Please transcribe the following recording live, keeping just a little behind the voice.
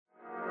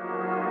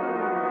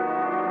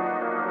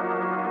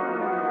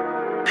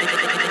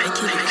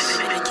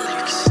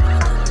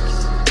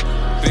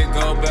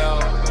old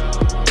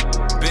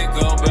belt, big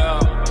old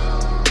belt,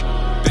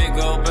 big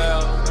old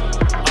belt.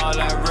 All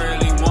I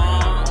really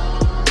want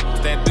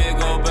is that big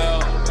old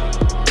belt,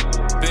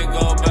 big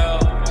old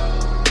belt,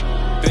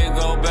 big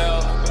old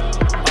belt.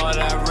 All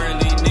I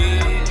really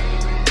need,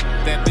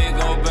 that big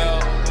old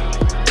belt,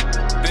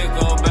 big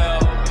old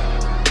belt,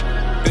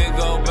 big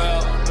old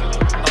belt.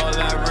 All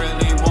I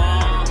really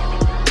want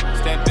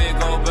is that big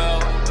old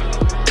belt,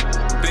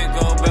 big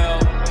old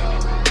belt,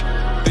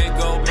 big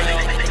old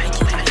belt,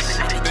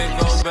 big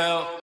old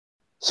belt.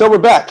 So we're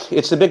back.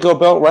 It's the Big Gold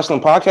Belt Wrestling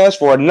Podcast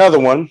for another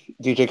one,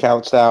 DJ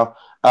Khaled style.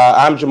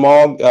 I'm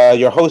Jamal,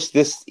 your host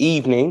this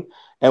evening,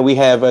 and we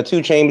have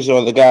 2 Chains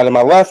on the guy to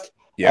my left,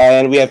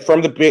 and we have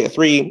from the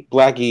Three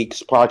Black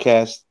Geeks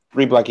podcast,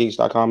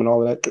 3blackgeeks.com and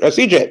all of that.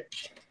 CJ,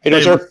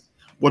 hey, sir.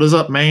 What is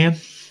up, man?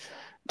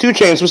 2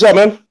 Chains, what's up,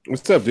 man?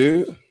 What's up,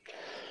 dude?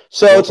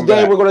 So welcome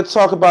today back. We're going to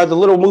talk about the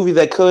little movie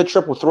that could,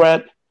 Triple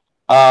Threat.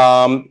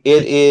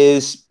 It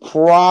is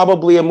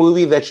probably a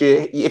movie that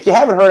if you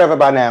haven't heard of it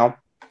by now,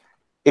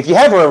 then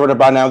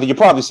you've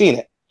probably seen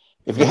it.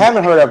 If you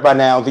haven't heard of it by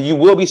now, then you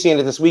will be seeing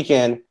it this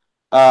weekend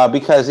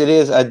because it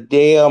is a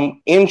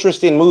damn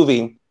interesting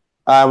movie.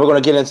 We're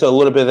going to get into a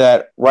little bit of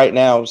that right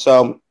now.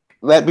 So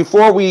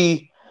before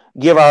we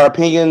give our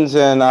opinions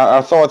and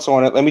our thoughts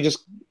on it, let me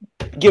just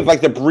give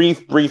like the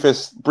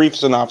brief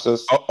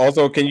synopsis.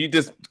 Also, can you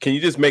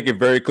just make it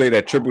very clear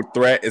that Triple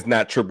Threat is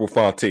not Triple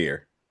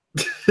Frontier?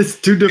 It's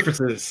 2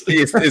 differences.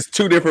 It's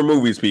 2 different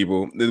movies,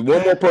 people. There's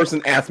one more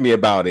person asked me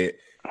about it.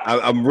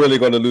 I'm really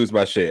going to lose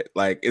my shit.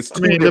 Like it's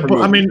 2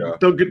 different movies.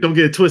 Don't get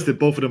it twisted.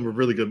 Both of them are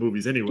really good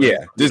movies anyway.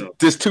 Yeah,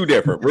 just 2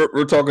 different.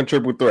 We're talking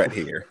Triple Threat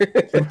here.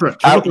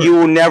 You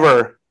will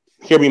never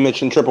hear me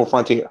mention Triple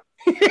Frontier.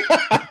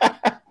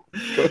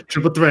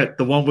 Triple Threat,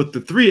 the one with the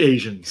 3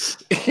 Asians.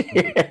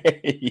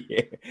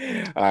 Yeah.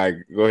 All right,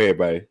 go ahead,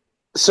 buddy.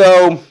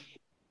 So,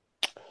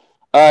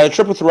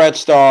 Triple Threat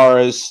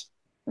stars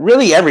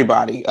really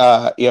everybody.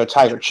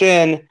 Tiger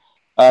Chin,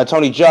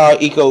 Tony Jaa,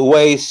 Iko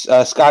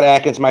Uwais, Scott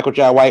Adkins, Michael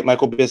Jai White,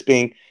 Michael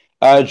Bisping,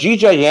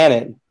 Jija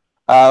Yanin,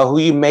 who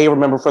you may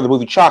remember from the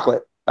movie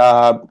Chocolate,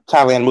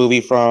 Thailand movie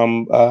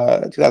from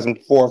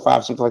 2004 or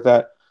 5, something like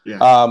that.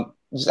 Yeah.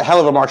 Just a hell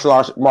of a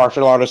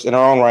martial artist in her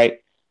own right.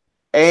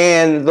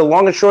 And the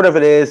long and short of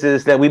it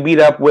is that we beat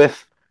up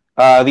with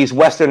these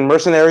Western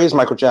mercenaries,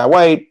 Michael Jai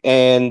White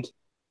and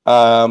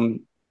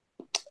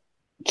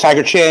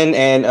Tiger Chin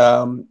and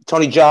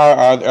Tony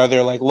Jaa are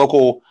their like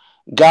local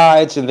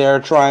guides, and they're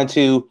trying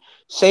to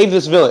save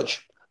this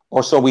village,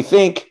 or so we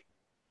think.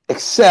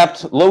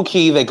 Except low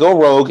key, they go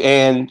rogue,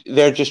 and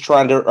they're just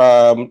trying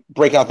to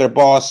break out their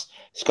boss,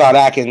 Scott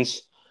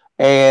Adkins,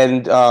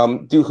 and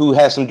who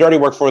has some dirty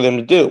work for them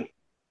to do.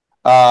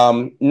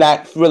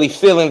 Not really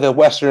feeling the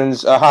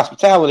Westerns'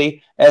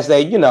 hospitality as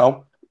they,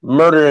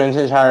 murder an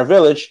entire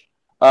village.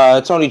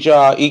 Tony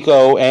Jaa,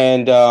 Iko,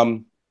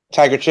 and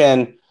Tiger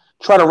Chin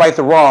try to right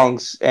the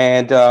wrongs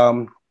and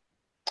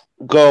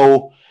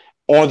go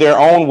on their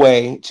own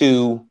way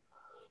to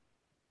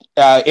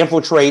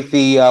infiltrate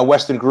the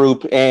Western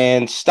group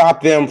and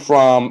stop them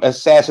from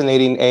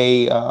assassinating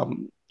a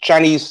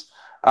Chinese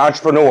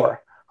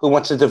entrepreneur who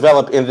wants to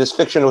develop in this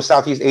fictional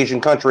Southeast Asian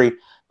country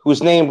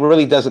whose name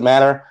really doesn't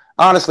matter.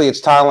 Honestly,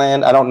 it's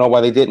Thailand. I don't know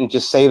why they didn't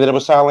just say that it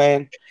was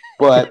Thailand.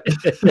 But,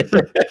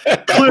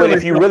 but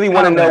if you really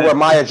want to know where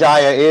Maya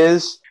Jaya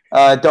is,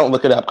 don't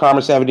look it up.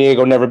 Carmen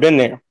Sandiego, never been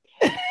there.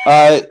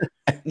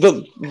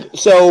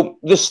 So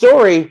the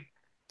story,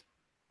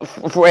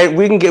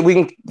 we can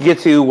get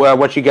to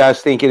what you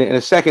guys think in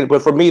a second.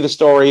 But for me, the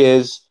story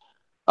is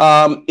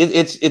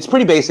it's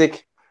pretty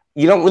basic.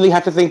 You don't really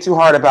have to think too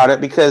hard about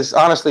it because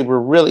honestly, we're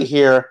really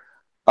here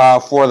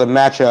for the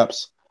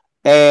matchups,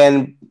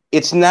 and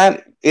it's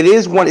not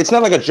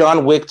like a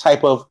John Wick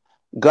type of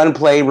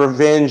gunplay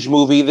revenge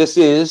movie. This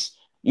is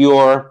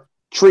your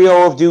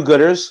trio of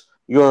do-gooders,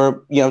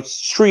 your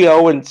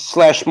trio and /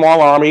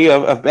 small army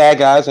of bad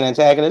guys and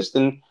antagonists,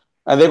 and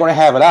they're going to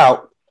have it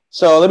out.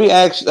 So let me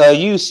ask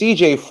you,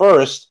 CJ,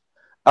 first.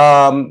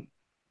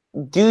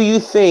 Do you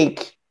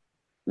think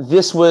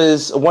this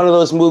was one of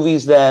those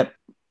movies that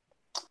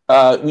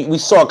we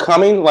saw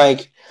coming?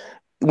 Like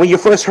when you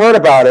first heard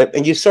about it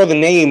and you saw the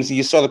names and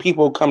you saw the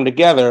people come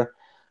together,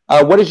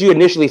 what did you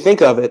initially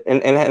think of it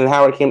and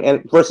how it came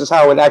and versus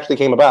how it actually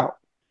came about?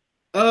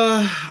 When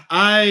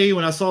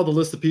I saw the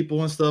list of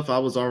people and stuff, I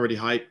was already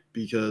hyped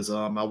because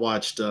I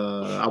watched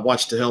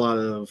the hell out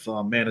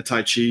of Man of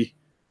Tai Chi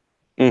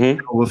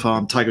with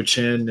Tiger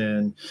Chin,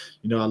 and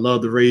I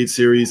love the Raid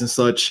series and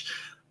such.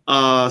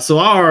 So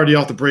I already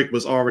off the break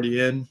was already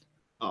in.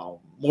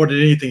 More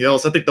than anything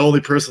else, I think the only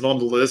person on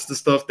the list and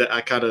stuff that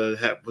I kind of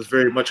was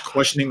very much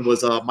questioning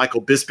was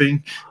Michael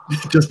Bisping,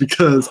 just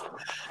because.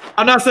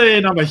 I'm not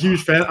saying I'm a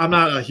huge fan. I'm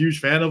not a huge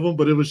fan of him,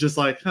 but it was just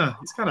like,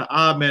 he's kind of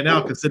odd man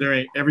out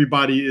considering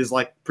everybody is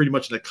like pretty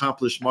much an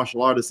accomplished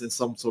martial artist in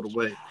some sort of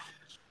way,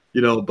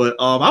 But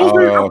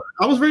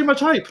I was very much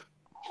hype.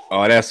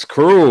 Oh, that's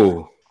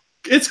cruel.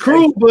 It's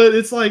cruel, but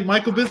it's like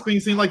Michael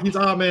Bisping seemed like he's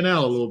odd man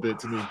out a little bit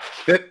to me.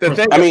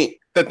 I mean,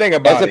 The thing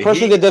about as a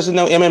person that doesn't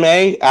know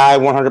MMA, I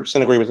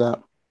 100% agree with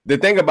that. The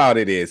thing about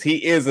it is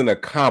he is an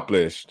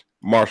accomplished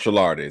martial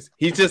artist.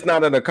 He's just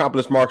not an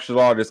accomplished martial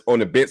artist on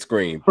the big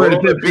screen.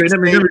 Let me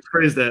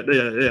rephrase that.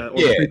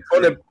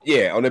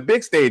 On the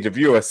big stage of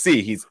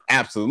UFC, he's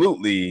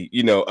absolutely,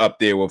 up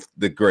there with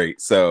the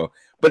great. So,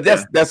 but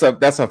that's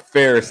a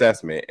fair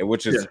assessment, and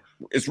which is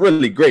it's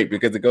really great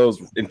because it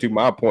goes into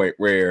my point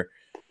where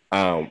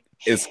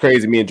it's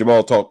crazy. Me and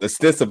Jamal talked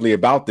extensively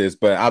about this,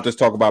 but I'll just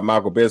talk about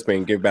Michael Bisping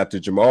and give back to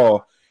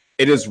Jamal.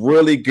 It is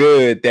really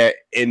good that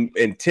in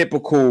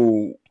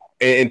typical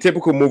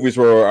movies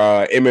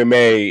where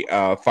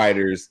MMA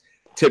fighters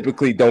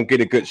typically don't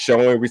get a good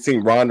showing. We've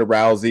seen Ronda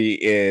Rousey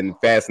in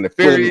Fast and the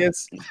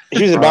Furious.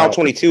 She was about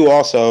 22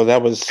 also.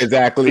 That was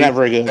exactly not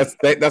very good.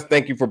 That's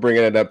thank you for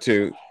bringing it up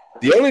too.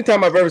 The only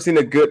time I've ever seen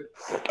a good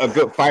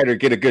fighter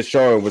get a good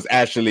showing was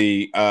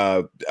actually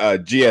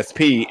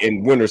GSP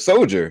in Winter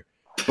Soldier.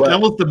 But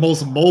that was the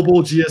most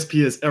mobile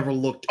GSP has ever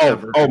looked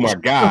ever. Oh my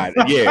God.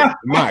 Yeah.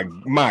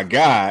 my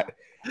God.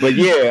 But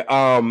yeah,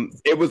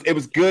 it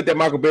was good that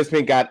Michael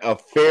Bisping got a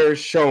fair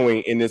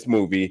showing in this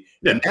movie.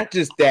 Yeah. And not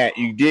just that,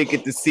 you did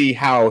get to see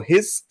how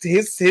his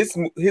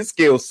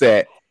skill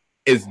set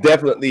is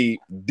definitely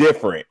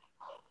different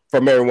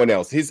from everyone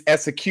else. His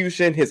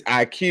execution, his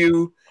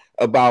IQ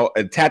about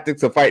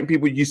tactics of fighting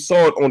people, you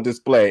saw it on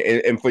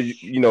display. And for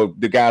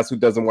the guys who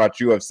doesn't watch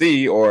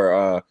UFC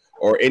or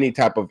any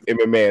type of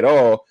MMA at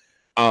all,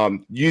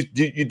 you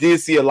did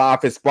see a lot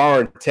of his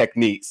sparring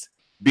techniques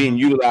being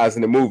utilized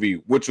in the movie,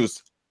 which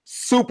was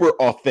super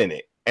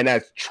authentic. And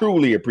I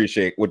truly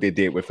appreciate what they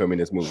did with him in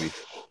this movie.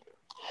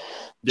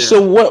 Yeah.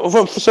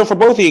 So for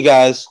both of you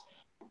guys,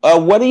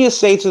 what do you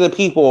say to the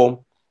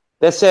people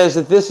that says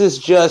that this is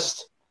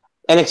just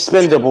an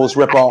Expendables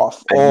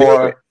ripoff?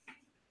 Or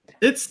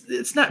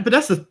it's not, but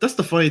that's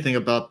the funny thing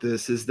about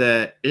this is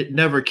that it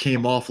never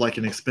came off like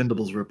an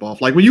Expendables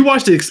ripoff. Like when you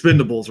watch the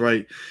Expendables,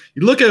 right?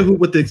 You look at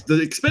what the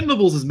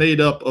Expendables is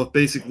made up of,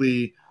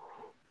 basically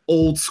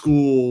old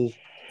school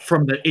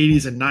from the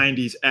 80s and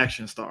 90s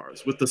action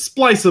stars with the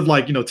splice of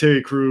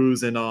Terry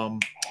Crews and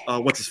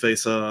what's his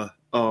face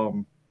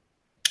goddamn,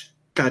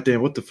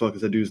 what the fuck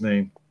is that dude's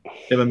name?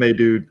 MMA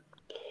dude.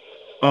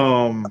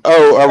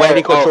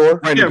 Randy Couture.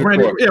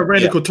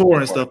 Randy Couture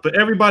and stuff. But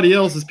everybody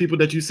else is people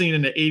that you've seen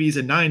in the 80s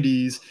and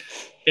 90s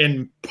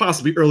and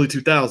possibly early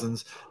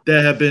 2000s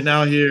that have been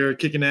out here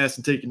kicking ass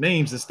and taking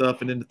names and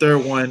stuff. And then the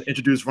third one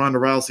introduced Ronda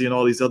Rousey and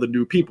all these other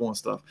new people and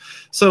stuff.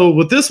 So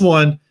with this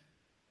one,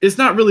 it's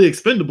not really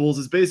Expendables.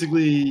 It's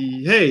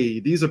basically,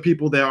 hey, these are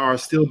people that are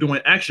still doing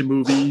action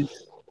movies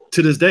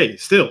to this day,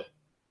 still.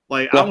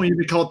 I don't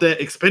even call it that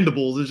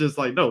Expendables. It's just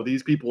no,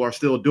 these people are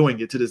still doing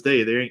it to this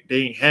day. They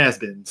ain't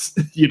has-beens,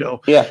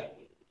 Yeah.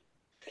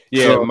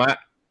 Yeah, so,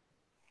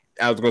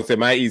 I was going to say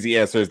my easy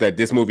answer is that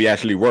this movie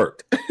actually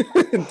worked.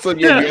 So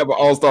you have an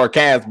all-star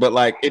cast, but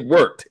it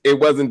worked. It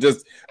wasn't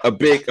just a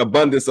big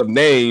abundance of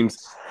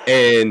names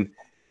and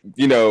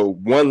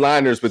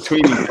one-liners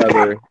between each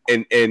other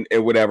and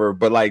whatever,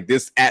 but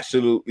this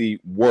absolutely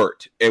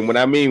worked. And what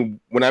I mean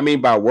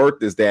by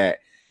worked is that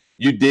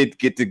you did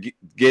get to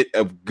get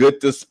a good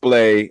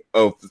display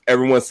of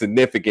everyone's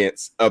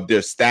significance of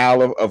their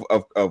style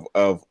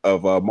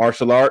of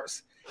martial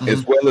arts,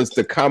 as well as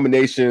the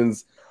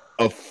combinations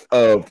of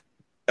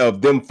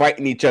them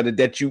fighting each other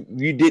that you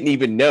didn't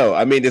even know.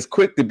 I mean, it's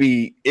quick to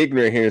be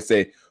ignorant here and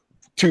say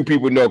two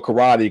people know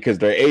karate because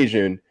they're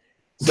Asian,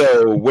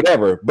 so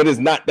whatever. But it's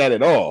not that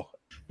at all.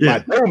 Yeah.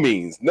 By no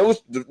means, no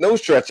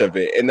stretch of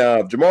it. And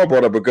Jamal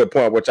brought up a good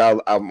point, which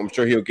I'm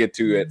sure he'll get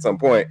to at some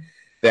point.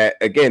 That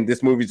again,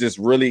 this movie just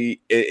really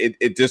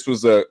it just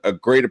was a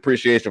great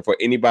appreciation for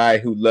anybody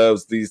who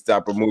loves these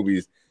type of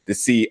movies to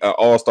see an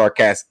all-star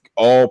cast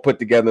all put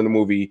together in the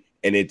movie,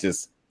 and it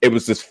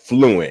was just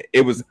fluent.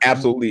 It was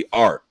absolutely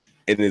art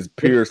in its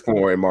purest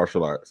form in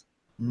martial arts.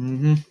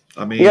 Mm-hmm.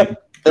 I mean,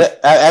 yep.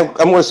 I'm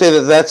going to say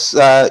that's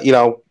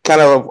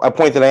kind of a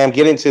point that I am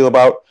getting to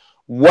about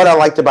what I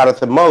liked about it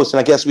the most, and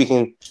I guess we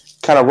can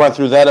kind of run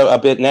through that a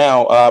bit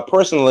now.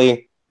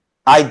 Personally,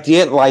 I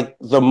did like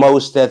the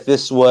most that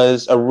this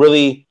was a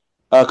really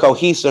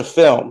cohesive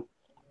film.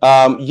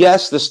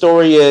 Yes, the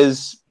story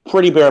is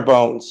pretty bare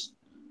bones,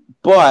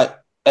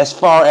 but as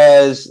far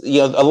as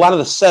a lot of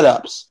the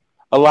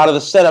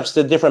setups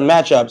to different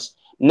matchups,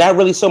 not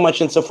really so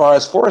much insofar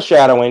as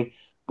foreshadowing,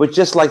 but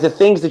just the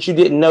things that you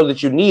didn't know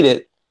that you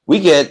needed. We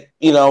get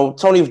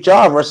Tony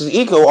Jaa versus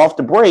Iko off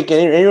the break,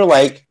 and you're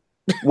like,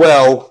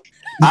 well,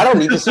 I don't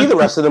need to see the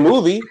rest of the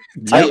movie.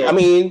 I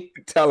mean,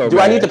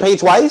 I need to pay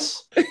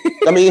twice?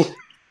 I mean,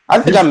 I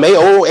think I may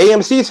owe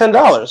AMC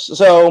 $10.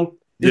 So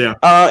yeah.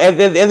 And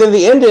then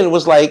the ending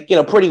was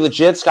pretty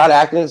legit. Scott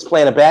Adkins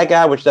playing a bad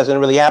guy, which doesn't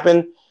really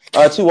happen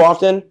too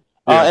often.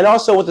 Yeah. And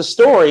also with the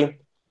story,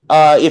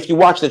 if you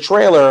watch the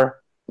trailer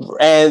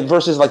and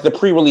versus the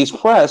pre-release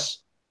press,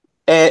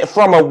 and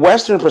from a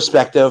Western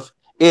perspective,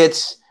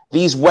 it's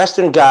these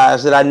Western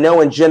guys that I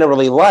know and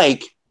generally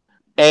like.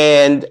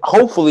 And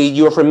hopefully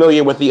you're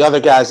familiar with the other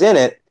guys in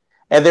it,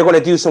 and they're going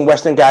to do some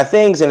Western guy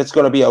things, and it's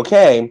going to be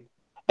okay.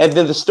 And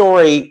then the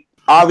story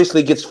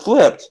obviously gets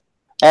flipped,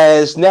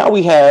 as now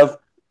we have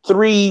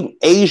 3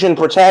 Asian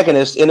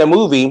protagonists in a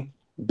movie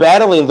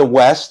battling the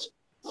West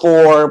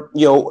for,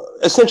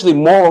 essentially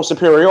moral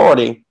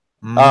superiority,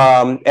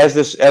 as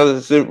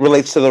it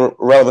relates to the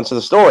relevance of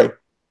the story.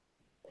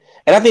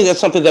 And I think that's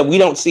something that we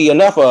don't see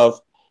enough of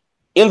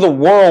in the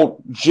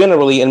world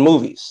generally in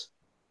movies.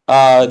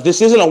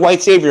 This isn't a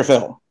white savior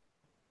film.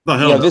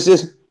 No, this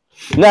is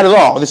not at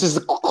all. This is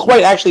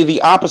quite actually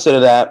the opposite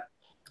of that,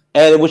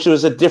 and which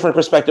was a different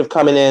perspective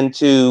coming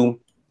into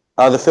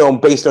the film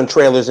based on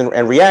trailers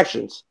and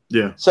reactions.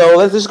 Yeah. So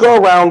let's just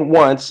go around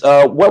once.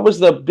 What was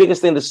the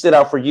biggest thing that stood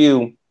out for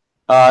you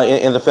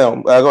in the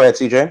film? Go ahead,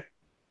 CJ.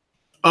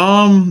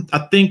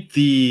 I think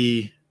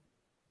the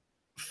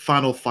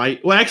final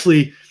fight. Well,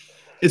 actually,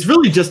 it's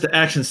really just the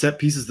action set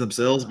pieces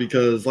themselves,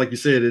 because, like you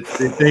said,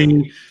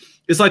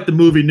 it's like the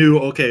movie knew,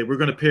 okay, we're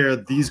going to pair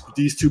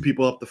these 2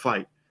 people up to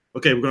fight.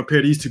 Okay, we're going to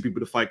pair these 2 people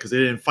to fight because they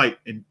didn't fight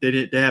and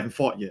they haven't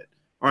fought yet.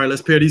 All right,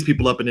 let's pair these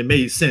people up, and it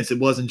made sense. It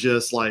wasn't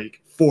just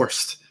like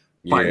forced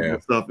fighting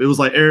and stuff. It was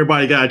like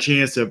everybody got a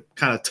chance to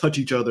kind of touch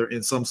each other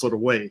in some sort of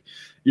way,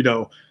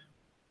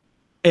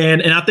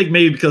 And I think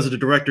maybe because the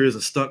director is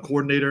a stunt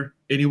coordinator,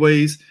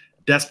 anyways,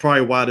 that's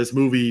probably why this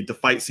movie, the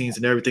fight scenes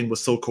and everything,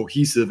 was so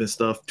cohesive and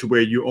stuff, to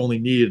where you only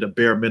needed a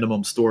bare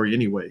minimum story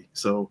anyway.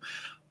 So,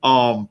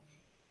 but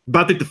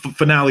I think the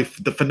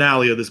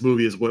finale of this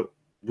movie is what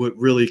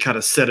really kind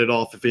of set it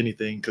off, if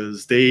anything,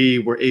 because they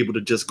were able to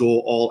just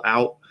go all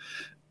out,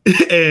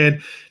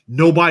 and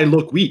nobody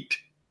looked weak.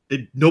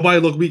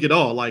 Nobody looked weak at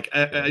all. Like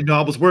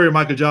I was worried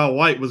Michael Jai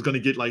White was going to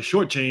get like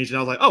shortchanged, and I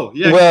was like, oh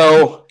yeah.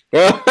 Well.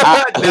 Wait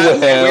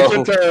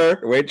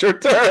your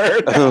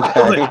turn.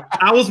 Okay.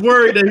 I was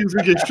worried that he was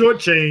going to get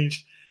shortchanged.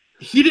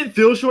 He didn't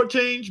feel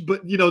shortchanged, but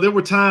there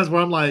were times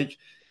where I'm like,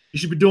 you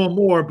should be doing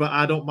more. But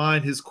I don't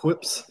mind his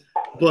quips.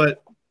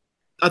 But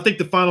I think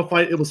the final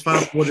fight, it was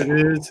fine for what it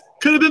is.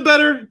 Could have been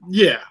better,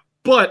 yeah,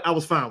 but I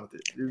was fine with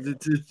it.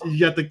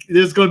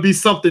 There's going to be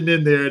something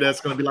in there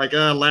that's going to be like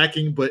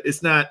lacking, but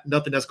it's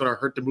nothing that's going to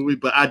hurt the movie.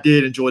 But I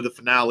did enjoy the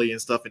finale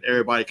and stuff, and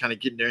everybody kind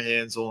of getting their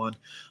hands on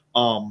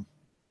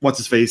what's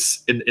his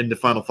face in the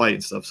final fight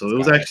and stuff. So it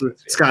was actually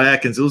Scott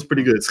Adkins. It was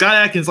pretty good. Scott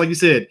Adkins, like you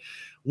said,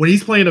 when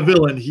he's playing a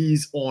villain,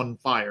 he's on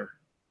fire,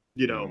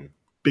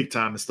 big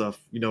time and stuff,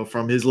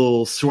 from his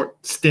little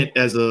short stint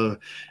as a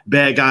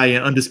bad guy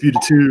in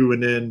Undisputed 2,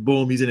 and then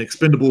boom, he's in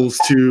Expendables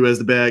 2 as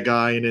the bad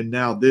guy, and then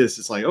now this.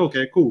 It's like,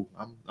 okay, cool.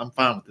 I'm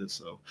fine with this.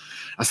 So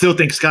I still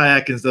think Scott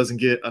Adkins doesn't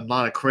get a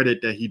lot of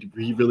credit that he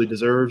really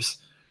deserves.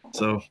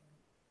 So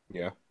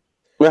yeah.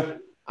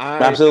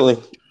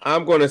 Absolutely.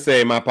 I'm going to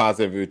say my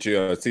positive review.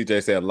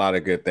 CJ said a lot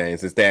of good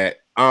things. Is that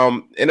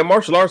in a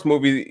martial arts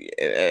movie,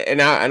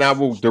 and I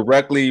will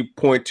directly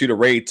point to the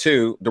Raid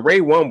 2. The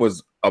Raid 1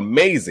 was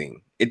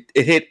amazing. It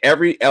hit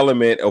every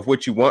element of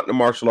what you want in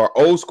a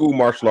old school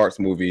martial arts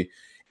movie,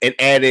 and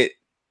added,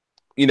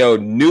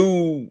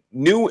 new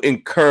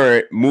and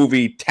current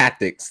movie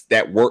tactics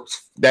that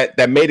works that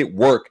made it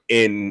work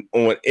in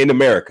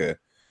America.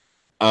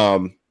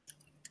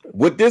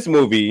 With this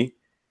movie,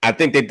 I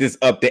think they just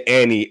upped the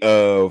ante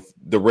of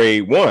the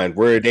Raid 1,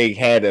 where they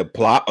had a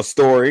plot, a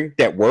story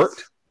that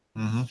worked,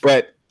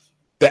 but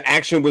the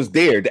action was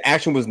there. The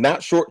action was not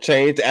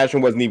shortchanged. The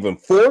action wasn't even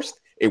forced.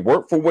 It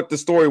worked for what the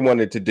story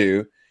wanted to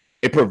do.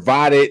 It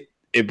provided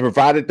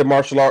the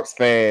martial arts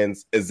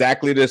fans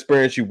exactly the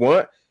experience you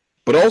want,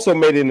 but also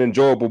made it an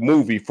enjoyable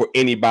movie for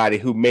anybody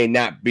who may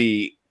not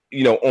be,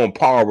 on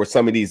par with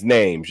some of these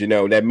names,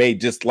 that may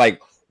just like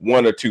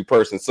 1 or 2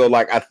 persons. So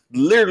like, I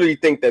literally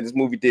think that this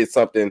movie did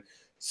something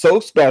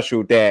so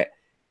special that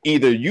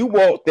either you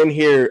walked in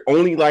here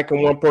only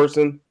liking 1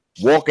 person,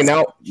 walking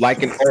out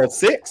liking all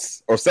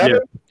 6 or 7,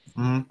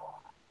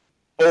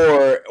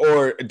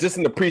 or just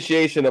an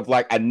appreciation of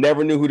like, I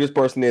never knew who this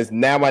person is.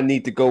 Now I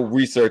need to go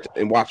research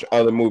and watch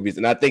other movies.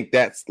 And I think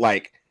that's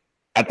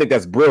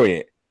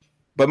brilliant.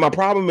 But my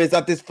problem is I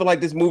just feel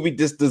like this movie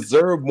just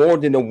deserved more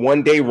than a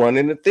 1-day run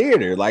in the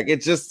theater. Like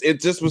it just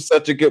was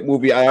such a good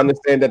movie. I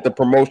understand that the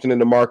promotion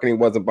and the marketing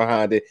wasn't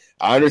behind it.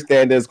 I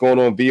understand that it's going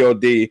on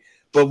VOD.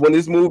 But when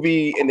this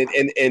movie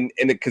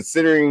and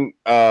considering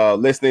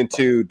listening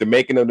to the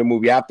making of the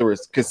movie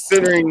afterwards,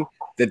 considering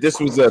that this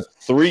was a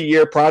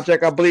 3-year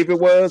project, I believe it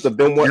was, of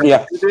them wanting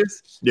to do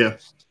this. Yeah.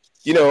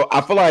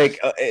 I feel like,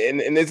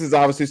 and this is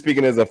obviously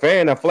speaking as a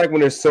fan, I feel like when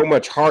there's so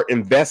much heart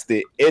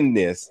invested in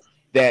this,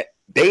 that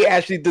they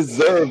actually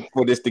deserve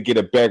for this to get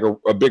a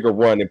bigger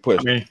run and push.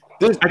 I mean,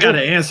 I got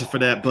an answer for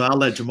that, but I'll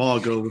let Jamal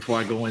go before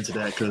I go into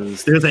that,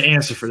 because there's an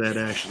answer for that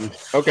actually.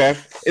 Okay,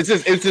 it's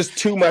just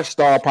too much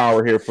star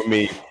power here for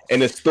me,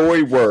 and the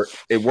story worked.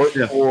 It worked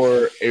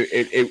for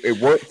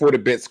it worked for the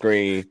bit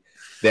screen.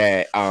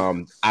 That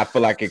I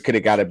feel like it could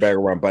have got a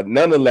better run, but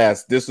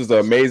nonetheless, this was an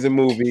amazing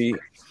movie.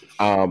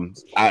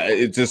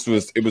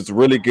 It was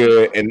really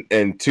good,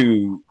 and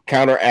to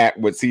counteract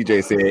what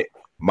CJ said,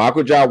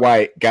 Michael Jai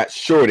White got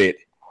shorted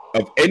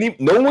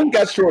no one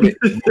got shorted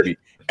in the movie.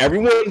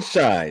 Everyone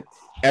shined.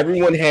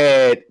 Everyone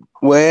had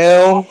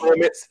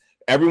performance.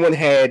 Everyone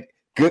had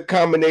good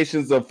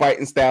combinations of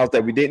fighting styles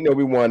that we didn't know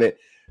we wanted.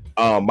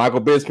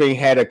 Michael Bisping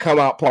had a come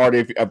out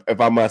party,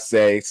 if I must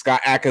say.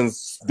 Scott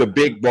Adkins, the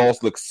big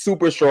boss, looked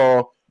super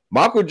strong.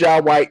 Michael Jai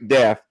White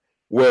Death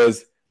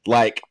was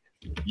like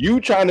you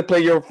trying to play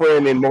your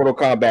friend in Mortal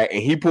Kombat,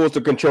 and he pulls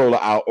the controller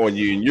out on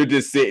you, and you're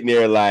just sitting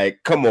there like,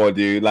 "Come on,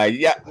 dude! Like,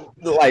 yeah,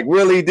 like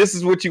really, this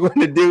is what you want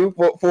to do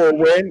for a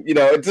win?" You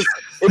know, it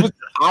was.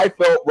 I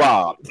felt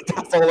robbed.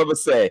 That's all I'm gonna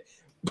say.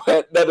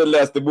 But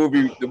nonetheless, the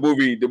movie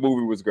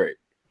was great.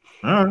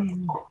 All right.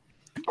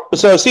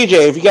 So,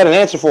 CJ, if you got an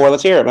answer for it,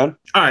 let's hear it, man.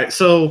 All right.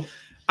 So,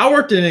 I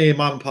worked in a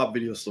mom and pop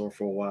video store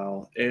for a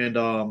while, and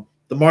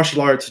the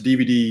martial arts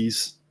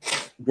DVDs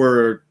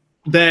were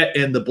that,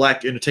 and the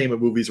black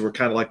entertainment movies were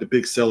kind of like the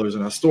big sellers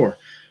in our store.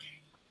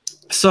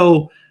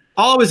 So,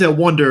 I always had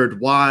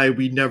wondered why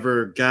we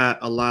never got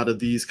a lot of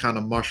these kind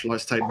of martial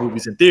arts type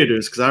movies in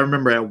theaters. Because I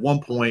remember at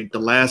one point, the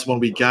last one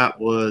we got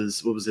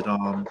was, what was it?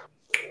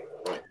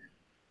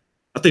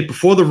 I think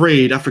before the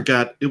Raid, I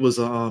forgot, it was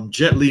a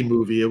Jet Li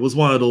movie. It was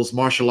one of those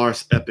martial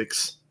arts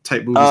epics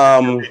type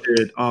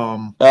movies.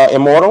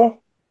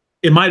 Immortal?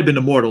 It might have been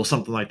Immortal,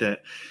 something like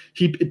that.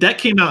 That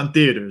came out in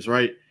theaters,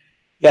 right?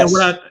 Yes.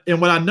 And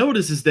what I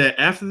noticed is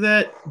that after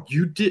that,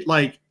 you did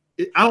like,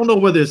 I don't know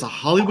whether it's a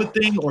Hollywood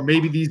thing or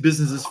maybe these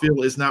businesses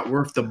feel it's not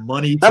worth the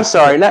money. I'm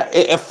sorry, not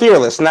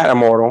Fearless, not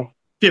Immortal.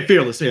 Yeah,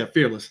 Fearless. Yeah,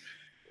 Fearless.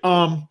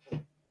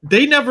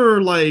 They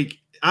never like.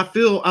 I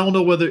don't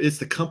know whether it's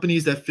the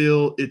companies that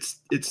feel it's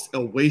a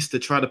waste to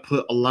try to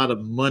put a lot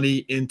of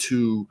money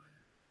into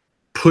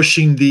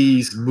pushing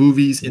these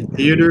movies in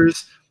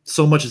theaters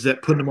so much as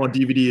that putting them on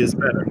DVD is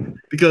better.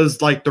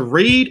 Because like the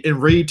Raid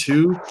and Raid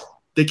 2,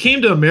 they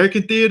came to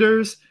American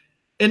theaters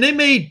and they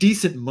made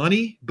decent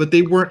money, but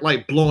they weren't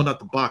like blowing up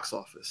the box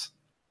office.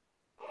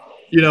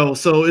 You know,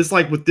 so it's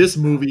like with this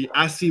movie,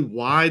 I see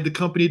why the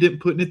company didn't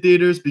put it in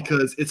theaters,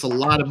 because it's a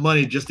lot of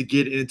money just to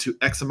get into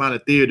X amount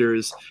of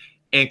theaters.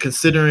 And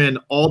considering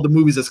all the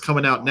movies that's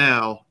coming out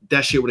now,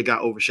 that shit would have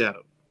got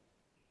overshadowed.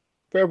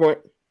 Fair point.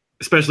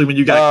 Especially when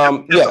you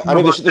got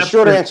the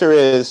short answer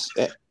is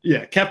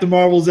Captain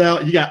Marvel's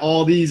out. You got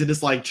all these, and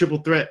it's like triple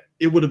threat.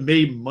 It would have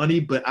made money,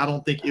 but I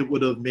don't think it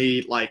would have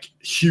made like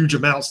huge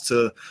amounts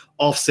to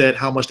offset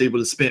how much they would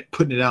have spent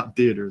putting it out in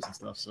theaters and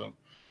stuff. So,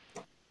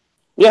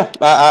 yeah,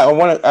 I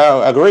want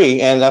to agree,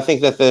 and I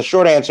think that the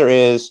short answer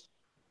is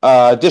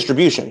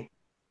distribution.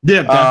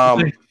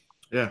 Yeah,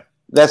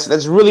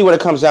 That's really what it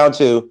comes down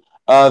to.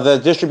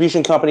 The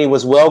distribution company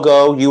was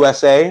WellGo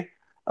USA,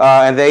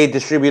 and they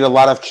distribute a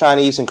lot of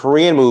Chinese and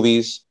Korean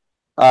movies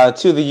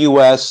to the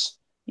U.S.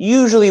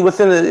 usually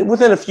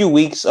within a few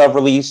weeks of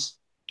release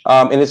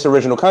in its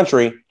original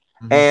country.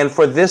 Mm-hmm. And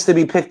for this to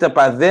be picked up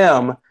by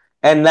them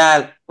and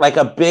not like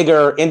a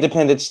bigger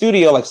independent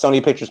studio like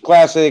Sony Pictures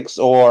Classics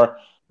or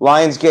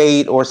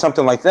Lionsgate or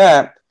something like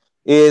that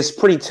is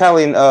pretty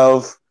telling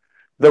of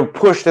the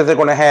push that they're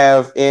going to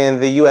have in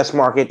the U.S.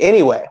 market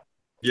anyway.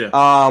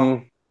 Yeah.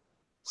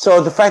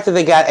 So the fact that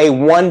they got a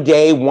 1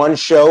 day, 1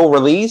 show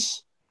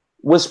release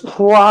was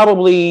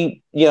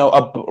probably,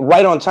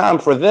 right on time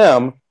for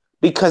them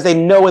because they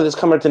know it is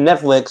coming to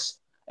Netflix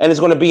and it's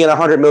going to be in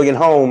 100 million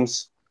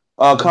homes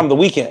come the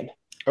weekend.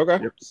 Okay.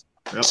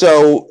 Yep.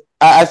 So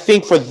I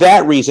think for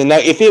that reason, now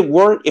if it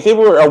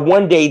were a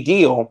 1 day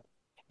deal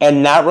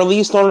and not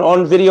released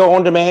on video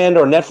on demand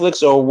or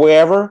Netflix or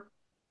wherever,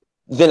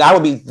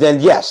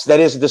 then yes, that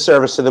is a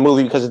disservice to the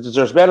movie because it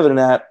deserves better than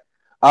that.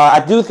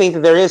 I do think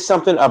that there is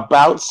something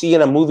about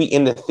seeing a movie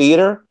in the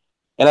theater,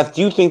 and I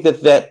do think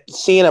that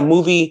seeing a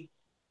movie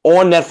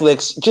on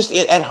Netflix just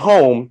at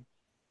home,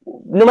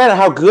 no matter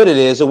how good it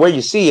is or where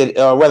you see it,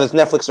 whether it's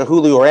Netflix or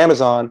Hulu or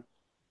Amazon,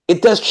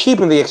 it does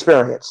cheapen the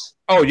experience.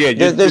 Oh yeah,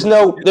 there's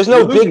no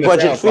big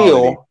budget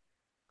feel.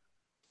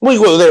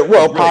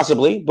 Well,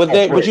 possibly,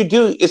 but you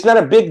do. It's not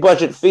a big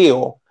budget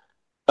feel.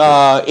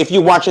 If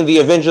you're watching the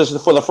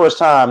Avengers for the first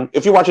time,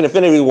 if you're watching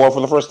Infinity War for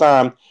the first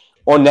time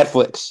on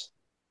Netflix.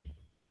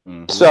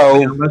 Mm-hmm.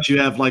 So unless you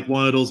have like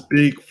one of those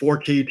big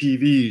 4K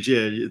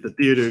TVs, the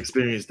theater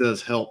experience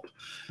does help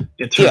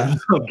in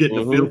terms of getting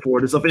a feel for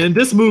it and stuff. And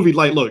this movie,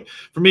 like, look,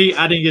 for me,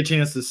 I didn't get a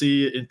chance to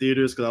see it in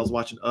theaters because I was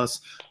watching Us.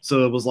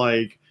 So it was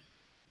like,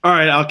 all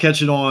right, I'll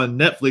catch it on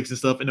Netflix and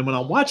stuff. And then when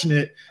I'm watching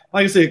it,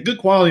 like I said, good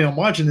quality. I'm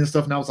watching this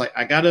stuff, and I was like,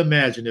 I gotta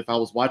imagine if I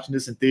was watching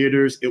this in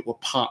theaters, it would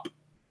pop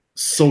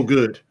so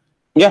good.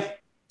 Yeah.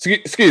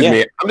 Excuse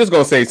me. I'm just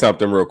gonna say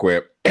something real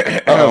quick.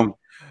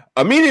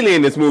 Immediately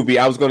in this movie,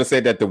 I was going to say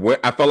that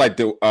I felt like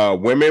the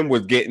women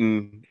was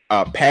getting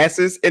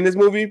passes in this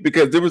movie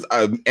because there was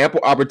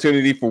ample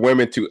opportunity for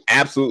women to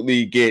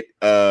absolutely get.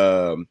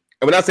 And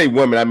when I say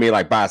women, I mean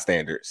like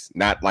bystanders,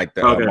 not like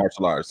the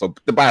martial arts. So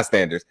the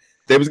bystanders,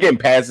 they was getting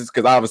passes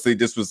because obviously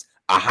this was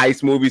a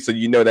heist movie, so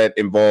that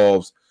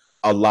involves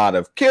a lot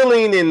of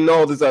killing and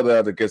all this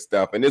other good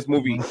stuff. And this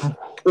movie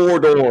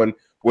poured on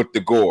with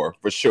the gore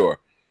for sure.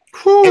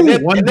 And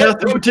at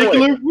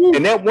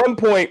one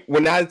point,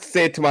 when I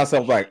said to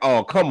myself, like,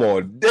 "Oh, come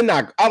on,"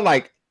 I'm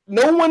like,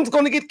 "No one's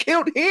going to get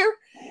killed here,"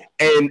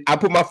 And I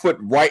put my foot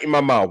right in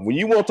my mouth. When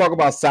you want to talk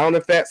about sound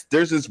effects,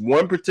 there's this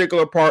one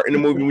particular part in the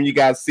movie when you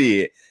guys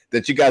see it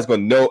that you guys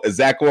gonna know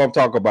exactly what I'm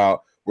talking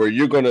about, where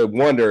you're gonna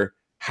wonder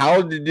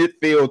how did it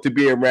feel to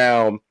be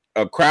around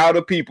a crowd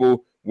of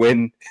people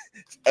when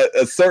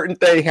a certain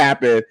thing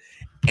happened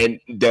and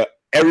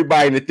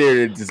everybody in the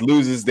theater just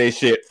loses their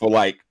shit for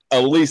like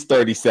at least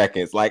 30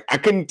 seconds. Like, I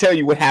couldn't tell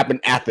you what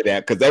happened after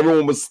that because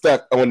everyone was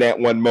stuck on that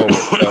one moment.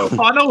 So.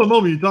 I know what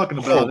moment you're talking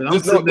about. And I'm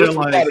sitting there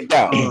like,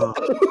 well,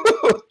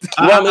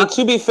 I mean,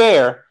 to be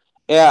fair,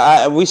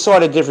 yeah, we saw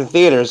it at different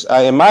theaters.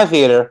 In my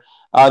theater,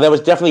 there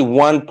was definitely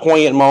one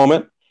poignant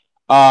moment,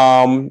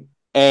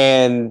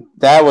 and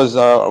that was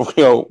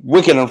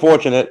wicked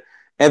unfortunate.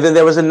 And then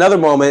there was another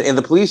moment in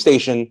the police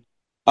station,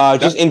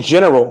 just in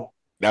general.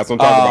 That's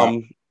what I'm talking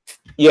about.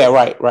 Yeah,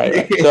 right.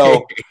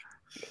 So,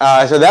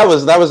 so that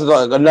was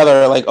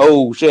another like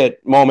oh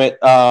shit moment.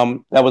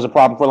 That was a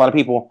problem for a lot of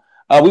people.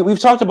 We've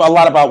talked about a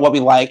lot about what we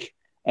like.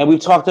 And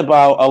we've talked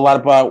about a lot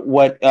about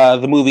what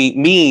the movie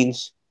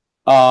means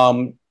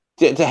to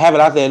have it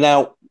out there.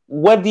 Now,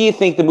 what do you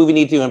think the movie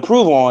needs to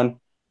improve on?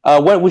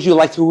 What would you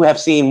like to have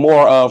seen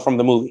more of from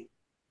the movie?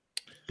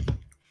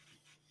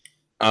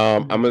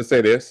 I'm going to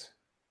say this.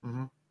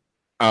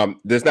 Mm-hmm.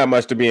 There's not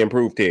much to be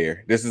improved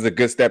here. This is a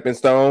good stepping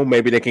stone.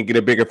 Maybe they can get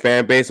a bigger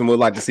fan base, and we'd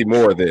like to see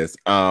more of this.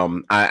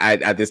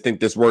 I just think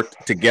this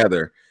worked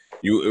together.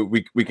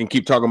 We can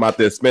keep talking about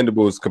the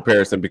Expendables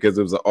comparison because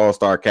it was an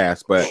all-star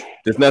cast, but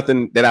there's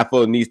nothing that I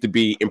feel needs to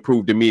be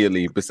improved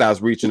immediately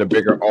besides reaching a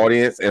bigger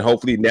audience, and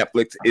hopefully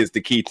Netflix is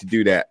the key to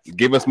do that.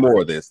 Give us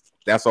more of this.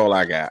 That's all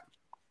I got.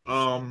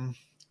 I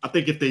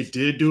think if they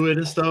did do it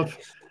and stuff,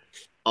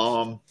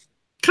 kind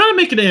of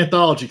make it an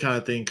anthology kind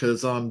of thing,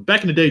 because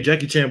back in the day,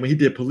 Jackie Chan, when he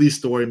did Police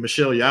Story,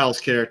 Michelle Yeoh's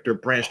character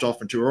branched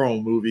off into her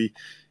own movie.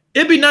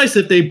 It'd be nice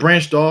if they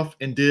branched off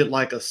and did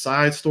like a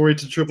side story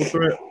to Triple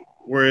Threat,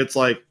 where it's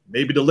like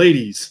maybe the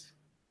ladies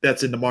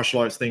that's in the martial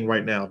arts thing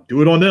right now,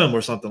 do it on them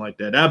or something like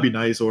that. That'd be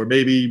nice. Or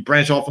maybe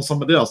branch off on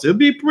somebody else. It'd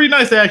be pretty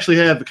nice to actually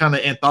have the kind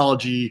of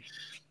anthology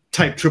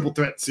type Triple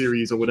Threat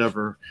series or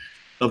whatever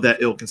of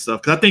that ilk and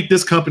stuff. Because I think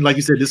this company, like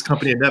you said, this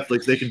company and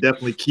Netflix, they can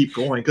definitely keep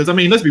going. Because I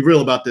mean, let's be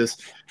real about this.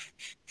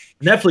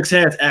 Netflix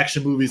has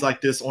action movies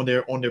like this on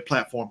their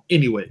platform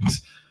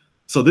anyways.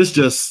 So this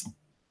just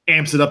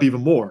amps it up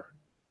even more.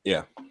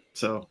 Yeah.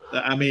 So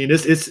I mean,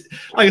 it's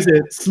like I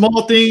said,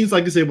 small things,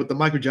 like I said, with the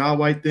Michael Jai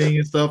White thing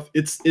and stuff.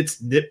 It's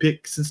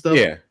nitpicks and stuff.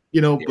 Yeah.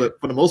 But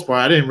for the most part,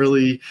 I didn't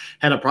really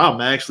had a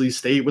problem. I actually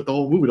stayed with the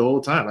whole movie the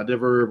whole time. I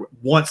never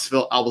once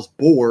felt I was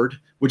bored,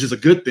 which is a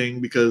good thing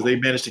because they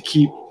managed to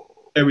keep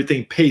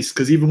everything paced.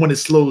 Because even when it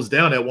slows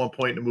down at one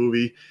point in the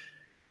movie,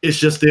 it's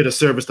just there to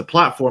service the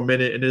plot for a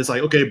minute, and it's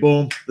like, okay,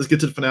 boom, let's get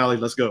to the finale,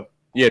 let's go.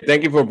 Yeah,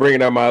 thank you for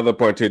bringing up my other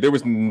point too. There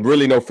was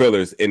really no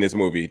fillers in this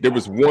movie. There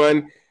was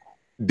one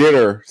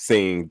dinner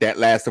scene that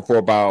lasted for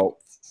about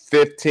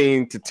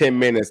 15 to 10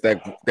 minutes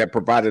that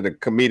provided a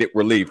comedic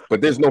relief, but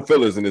there's no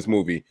fillers in this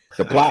movie.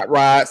 The plot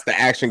rides, the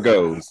action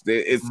goes.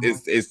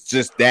 It's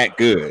just that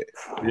good.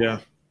 Yeah.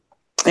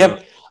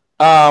 Yep.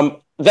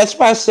 That's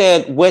why I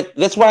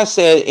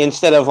said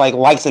instead of like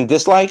likes and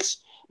dislikes,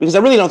 because I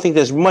really don't think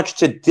there's much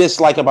to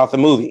dislike about the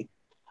movie.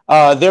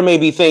 There may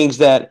be things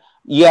that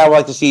I would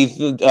like to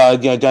see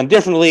done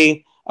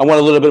differently. I want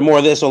a little bit more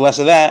of this or less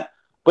of that.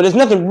 But there's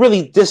nothing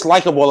really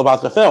dislikable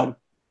about the film,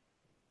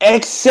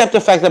 except the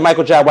fact that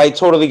Michael Jai White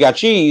totally got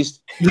cheesed.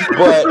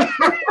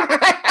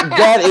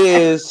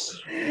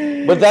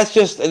 But that's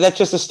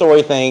just a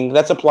story thing.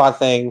 That's a plot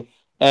thing,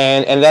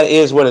 and that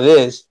is what it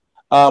is.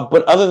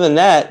 But other than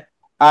that,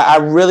 I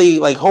really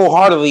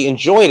wholeheartedly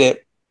enjoyed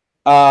it.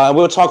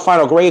 We'll talk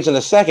final grades in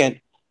a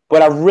second,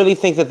 but I really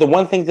think that the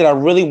one thing that I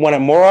really wanted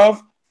more of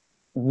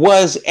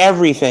was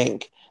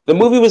everything. The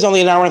movie was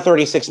only an hour and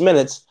 36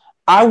 minutes.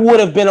 I would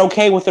have been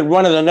okay with it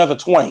running another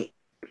 20,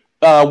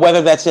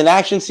 whether that's in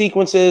action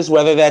sequences,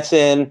 whether that's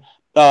in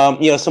some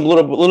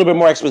little bit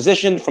more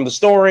exposition from the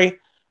story.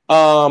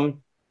 I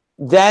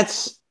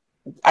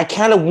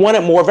kind of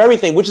wanted more of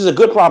everything, which is a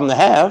good problem to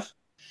have,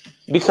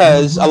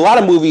 because a lot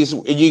of movies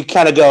you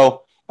kind of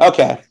go,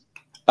 okay,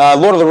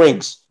 Lord of the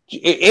Rings,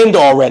 end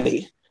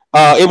already.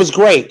 It was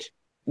great.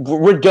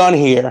 We're done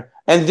here,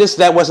 and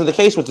that wasn't the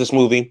case with this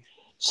movie.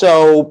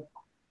 So.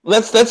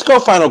 Let's go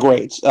final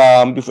grades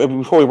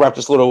before we wrap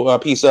this little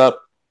piece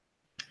up.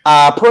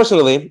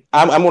 Personally,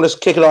 I'm going to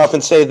kick it off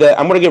and say that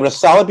I'm going to give it a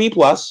solid B+.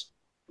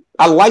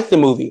 I like the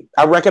movie.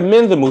 I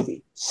recommend the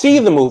movie. See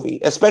the movie,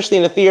 especially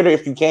in the theater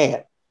if you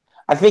can.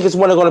 I think it's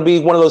going to be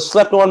one of those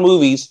slept-on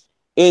movies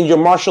in your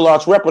martial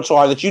arts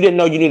repertoire that you didn't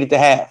know you needed to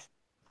have.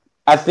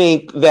 I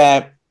think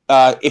that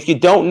if you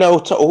don't know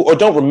or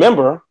don't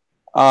remember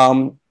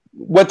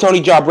what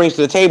Tony Jaa brings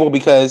to the table,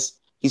 because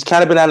he's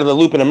kind of been out of the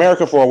loop in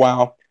America for a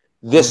while,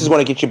 this is going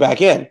to get you back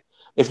in.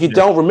 If you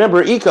don't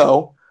remember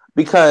Iko,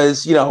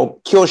 because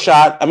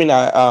Headshot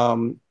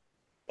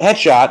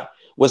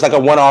was like a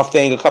one-off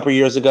thing a couple of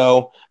years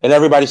ago, and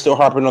everybody's still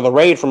harping on the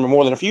Raid from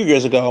more than a few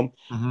years ago.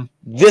 Mm-hmm.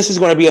 This is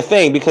going to be a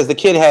thing because the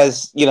kid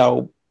has,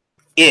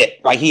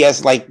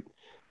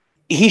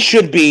 he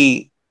should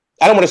be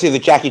I don't want to say the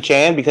Jackie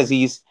Chan because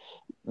he's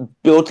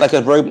built like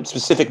a very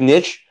specific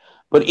niche,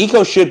 but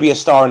Iko should be a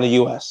star in the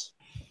U.S.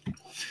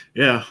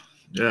 Yeah,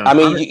 yeah. I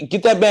mean, you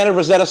get that man a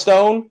Rosetta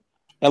Stone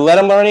and let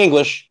him learn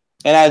English.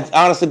 And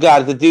honest to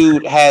God, the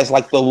dude has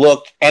like the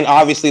look and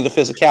obviously the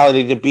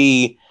physicality to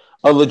be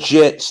a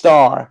legit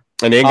star.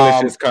 And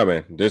English is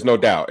coming. There's no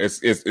doubt.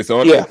 It's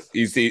on. Yeah.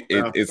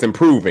 It's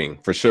improving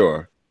for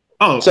sure.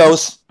 Oh, so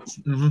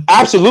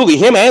absolutely,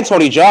 him and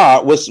Tony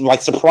Jaa was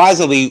like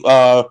surprisingly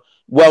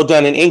well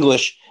done in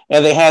English,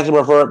 and they had to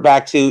revert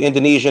back to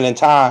Indonesian and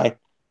Thai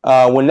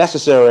when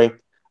necessary.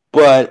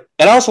 But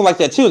and I also like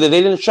that too, that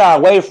they didn't shy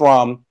away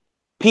from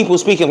people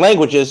speaking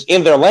languages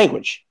in their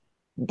language,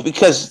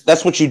 because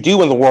that's what you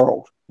do in the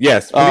world.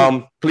 Yes,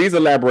 please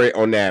elaborate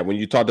on that when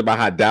you talked about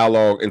how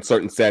dialogue in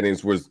certain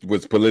settings was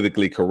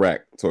politically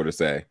correct, so to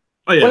say.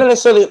 Oh, yeah. Well, not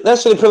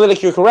necessarily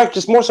politically correct,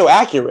 just more so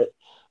accurate.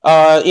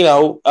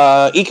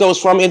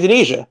 Iko's from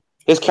Indonesia.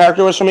 His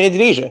character was from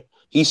Indonesia.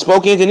 He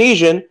spoke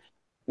Indonesian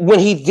when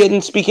he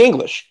didn't speak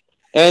English.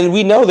 And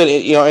we know that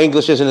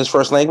English isn't his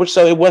first language,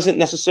 so it wasn't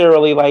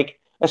necessarily like,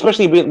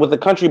 especially with the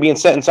country being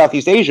set in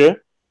Southeast Asia,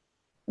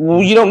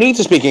 you don't need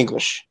to speak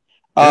English.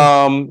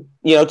 Tony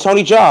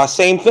Jaa,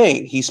 same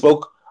thing. He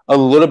spoke a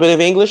little bit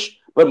of English,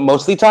 but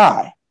mostly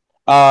Thai.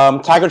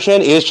 Tiger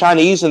Chen is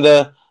Chinese, and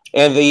the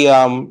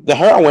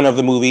heroine of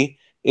the movie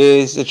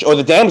or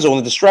the damsel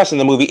in distress in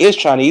the movie is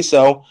Chinese.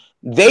 So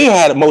they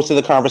had most of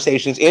the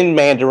conversations in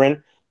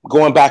Mandarin,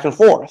 going back and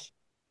forth.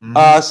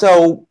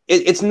 So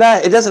it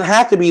doesn't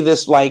have to be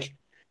this like,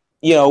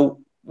 you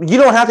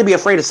don't have to be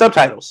afraid of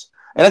subtitles.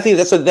 And I think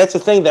that's a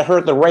thing that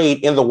hurt The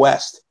Raid in the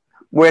West,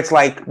 where it's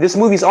like, this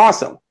movie's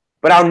awesome,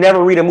 but I'll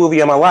never read a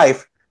movie in my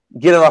life.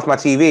 Get it off my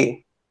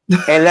TV.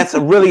 And that's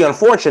really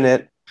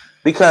unfortunate,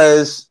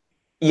 because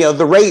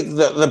The Raid,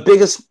 the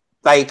biggest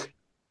like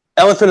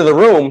elephant in the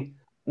room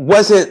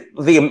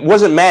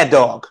wasn't Mad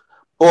Dog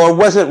or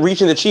wasn't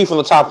Reaching the Chief on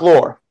the Top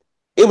Floor.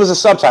 It was the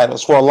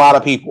subtitles for a lot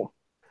of people,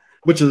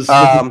 which is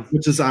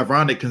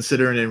ironic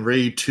considering in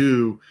Raid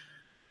 2,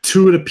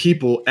 two of the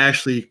people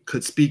actually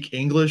could speak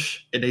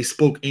English, and they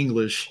spoke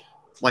English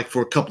like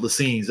for a couple of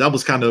scenes. That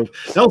was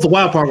the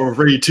wild part of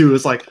Raid 2.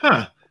 It's like,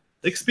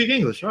 they can speak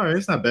English. All right,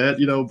 it's not bad,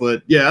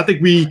 But yeah, I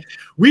think we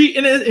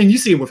and you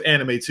see it with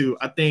anime too.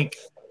 I think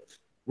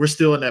we're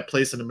still in that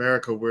place in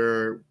America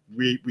where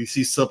we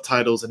see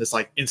subtitles and it's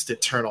like instant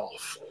turn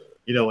off.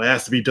 It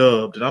has to be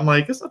dubbed, and I'm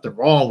like, there's nothing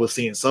wrong with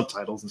seeing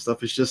subtitles and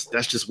stuff. It's just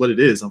that's just what it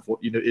is.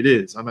 It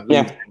is. I'm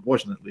not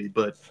unfortunately,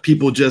 but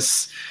people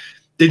just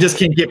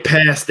can't get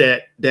past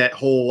that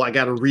whole I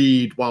got to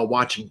read while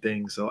watching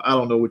things. So I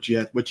don't know what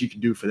you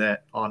can do for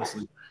that,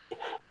 honestly.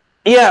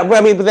 Yeah,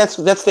 but that's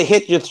the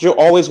hit that you're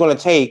always going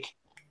to take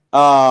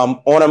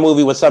on a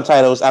movie with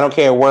subtitles. I don't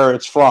care where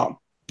it's from.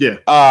 Yeah.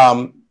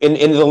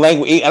 In the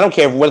language, I don't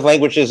care what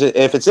language is,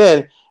 if it's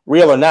in,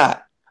 real or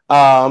not.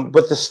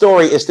 But the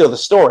story is still the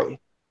story.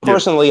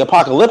 Personally,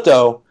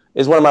 Apocalypto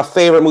is one of my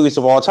favorite movies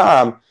of all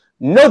time.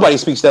 Nobody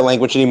speaks that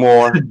language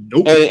anymore.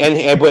 Nope.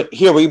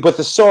 But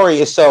the story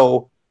is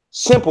so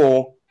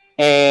simple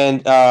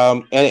and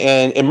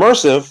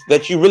immersive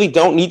that you really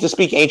don't need to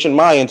speak ancient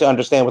Mayan to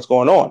understand what's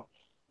going on.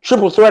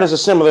 Triple Threat is a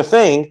similar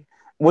thing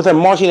with a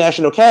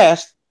multinational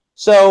cast.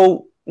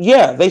 So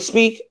yeah, they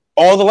speak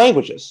all the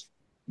languages.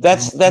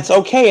 That's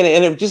okay,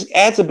 and it just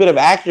adds a bit of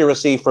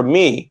accuracy for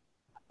me,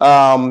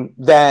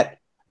 that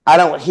I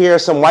don't hear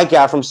some white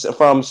guy from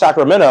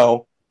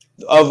Sacramento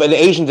of an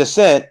Asian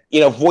descent,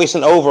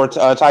 voicing over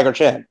Tiger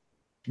Chen.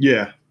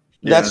 Yeah.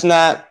 That's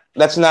not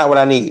what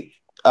I need.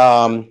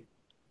 So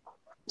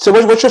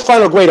what's your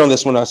final grade on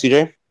this one,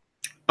 CJ?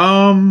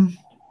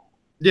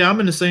 Yeah,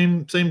 I'm in the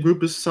same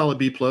group. It's a solid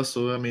B+,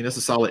 so I mean that's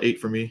a solid 8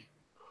 for me,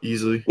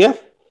 easily. Yeah.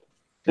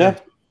 2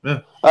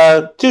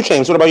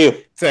 Chainz, what about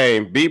you?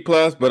 Same, B+,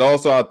 but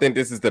also I think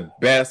this is the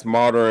best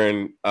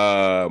modern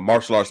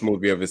martial arts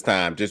movie of its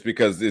time, just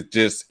because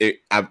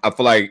I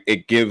feel like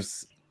it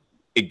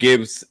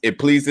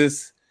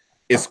pleases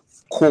its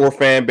core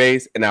fan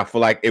base, and I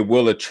feel like it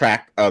will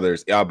attract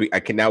others. I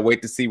cannot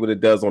wait to see what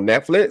it does on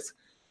Netflix,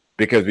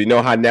 because we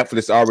know how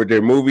Netflix are with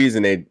their movies,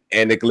 and they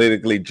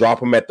analytically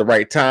drop them at the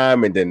right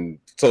time, and then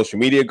social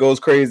media goes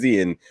crazy,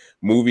 and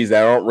movies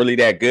that aren't really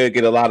that good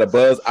get a lot of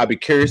buzz. I'll be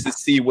curious to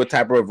see what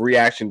type of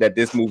reaction that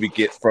this movie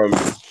gets from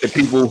the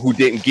people who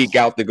didn't geek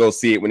out to go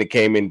see it when it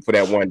came in for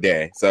that one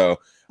day. So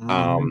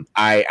I'm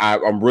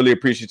really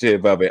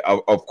appreciative of it.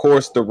 Of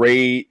course, The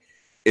Raid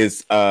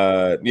is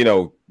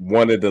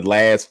one of the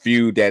last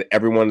few that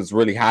everyone is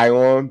really high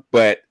on,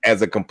 but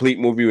as a complete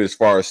movie, as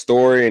far as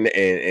story and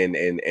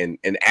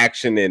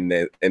action and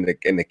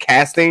the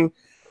casting,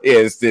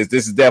 this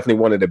is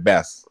definitely one of the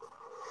best.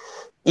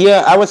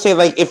 Yeah, I would say,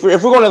 like, if we're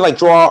going to like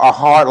draw a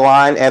hard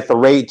line at The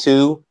Raid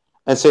 2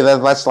 and say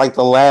that that's like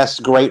the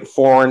last great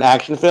foreign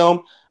action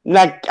film,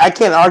 I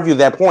can't argue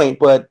that point.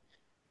 But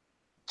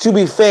to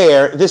be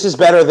fair, this is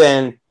better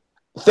than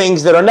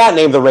things that are not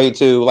named The Raid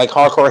 2, like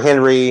Hardcore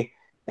Henry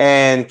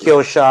and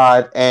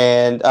Killshot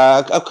and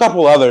a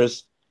couple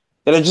others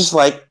that are just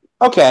like,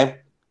 okay,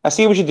 I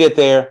see what you did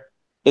there.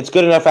 It's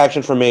good enough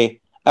action for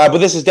me. but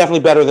this is definitely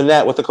better than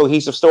that with a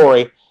cohesive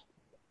story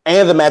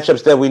and the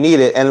matchups that we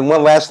needed. And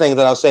one last thing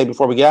that I'll say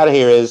before we get out of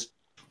here is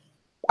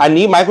I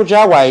need Michael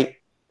Jai White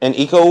and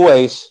Iko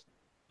Uwais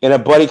in a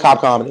buddy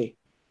cop comedy.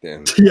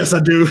 Damn. Yes, I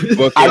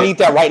do. I need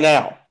that right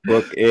now.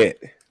 Book it.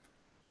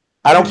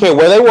 I don't care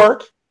where they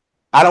work.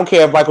 I don't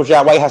care if Michael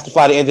Jai White has to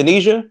fly to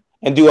Indonesia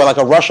and do like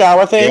a rush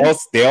hour thing.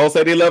 They all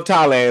say they love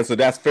Thailand, so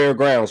that's fair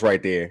grounds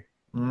right there.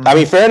 I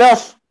mean, fair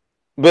enough.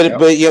 But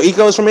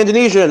Iko's from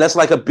Indonesia, and that's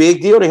like a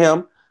big deal to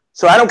him.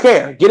 So I don't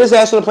care. Get his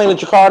ass on the plane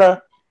to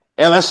Jakarta,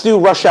 and let's do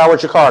Rush Hour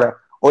Jakarta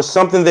or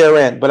something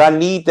therein. But I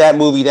need that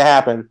movie to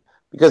happen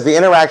because the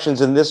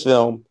interactions in this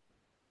film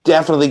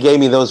definitely gave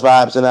me those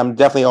vibes, and I'm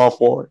definitely all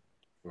for it.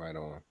 Right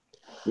on.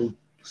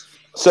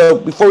 So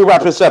before we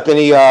wrap this up,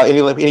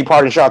 any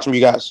parting shots from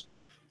you guys?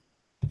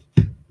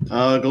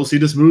 Go see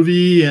this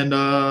movie and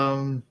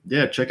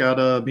check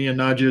out me and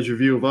Najia's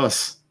review of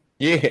Us.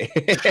 Yeah.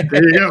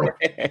 There you go.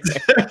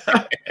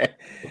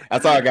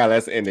 That's all I got.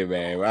 Let's end it,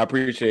 man. I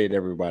appreciate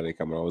everybody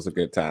coming on. It was a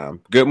good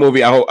time. Good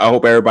movie. I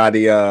hope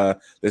everybody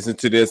listen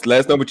to this.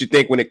 Let us know what you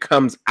think when it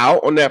comes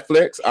out on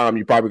Netflix.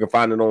 You probably can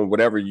find it on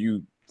whatever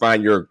you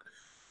find your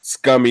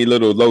scummy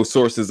little low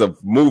sources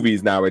of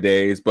movies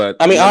nowadays. But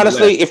I mean,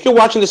 honestly, if you're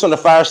watching this on the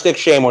Fire Stick,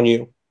 shame on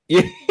you.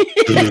 Yeah.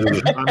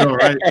 I know,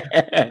 right?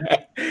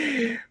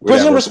 Put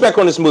some respect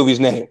on this movie's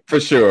name. For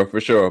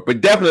sure. But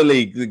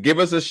definitely give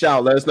us a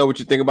shout. Let us know what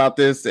you think about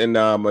this. And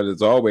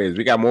as always,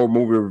 we got more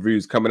movie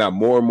reviews coming out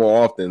more and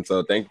more often.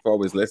 So thank you for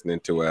always listening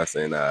to us.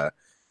 And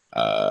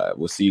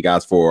we'll see you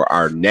guys for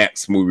our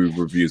next movie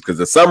reviews because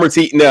the summer's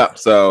heating up.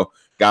 So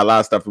got a lot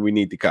of stuff that we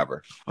need to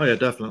cover. Oh, yeah,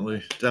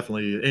 definitely.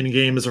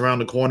 Endgame is around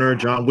the corner.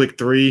 John Wick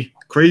 3.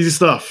 Crazy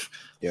stuff.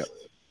 Yep.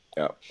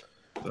 So.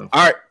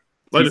 All right.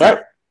 All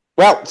right.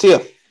 Well, see ya.